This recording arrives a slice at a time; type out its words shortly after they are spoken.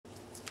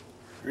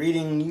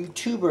Greeting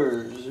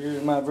YouTubers.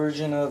 Here's my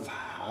version of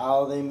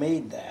how they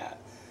made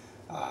that.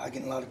 I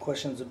get a lot of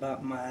questions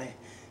about my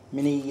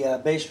mini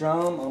bass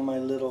drum on my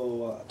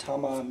little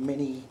Tama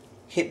mini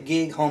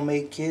hipgig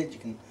homemade kit. You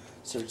can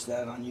search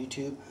that on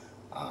YouTube.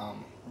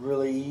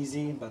 Really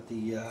easy, but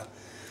the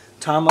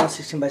Tama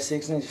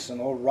 16x16 is just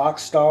an old rock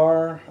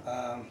star.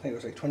 I think it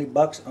was like 20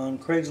 bucks on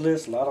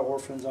Craigslist. A lot of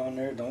orphans on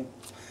there. Don't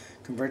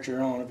convert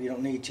your own if you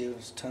don't need to.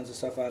 There's tons of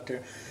stuff out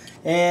there.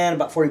 And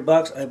about 40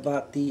 bucks I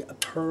bought the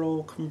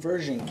Pearl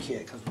conversion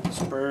kit, comes with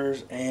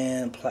spurs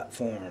and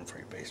platform for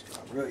your bass drum.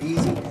 Real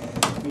easy,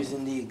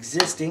 using the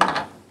existing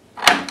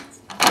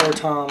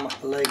 4-tom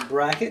leg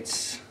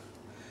brackets.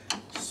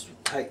 Just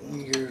tighten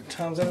your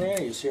toms in there.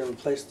 You see I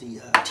replaced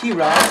the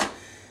T-rods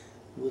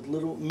with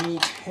little mini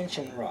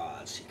tension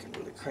rods. You can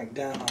really crank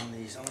down on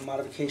these. On the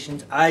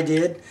modifications I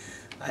did,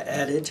 I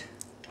added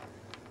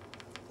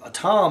a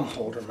tom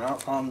holder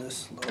mount on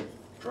this little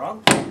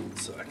drum,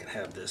 so I can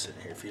have this in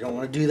here. If you don't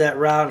want to do that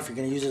route, if you're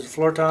going to use it as a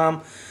floor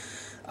tom,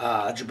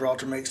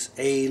 Gibraltar makes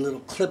a little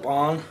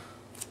clip-on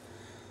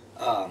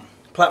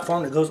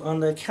platform that goes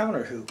on the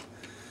counter hoop.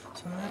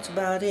 So that's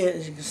about it.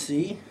 As you can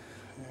see,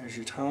 there's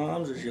your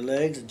toms, there's your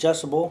legs,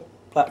 adjustable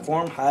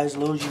platform, highs,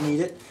 lows you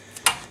need it,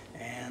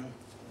 and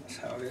that's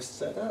how it is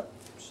set up.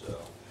 So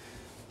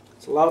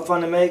it's a lot of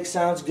fun to make,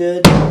 sounds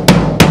good.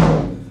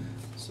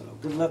 So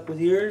good luck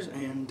with yours,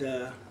 and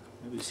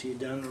maybe see you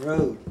down the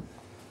road.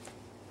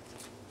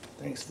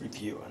 Thanks for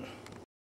viewing.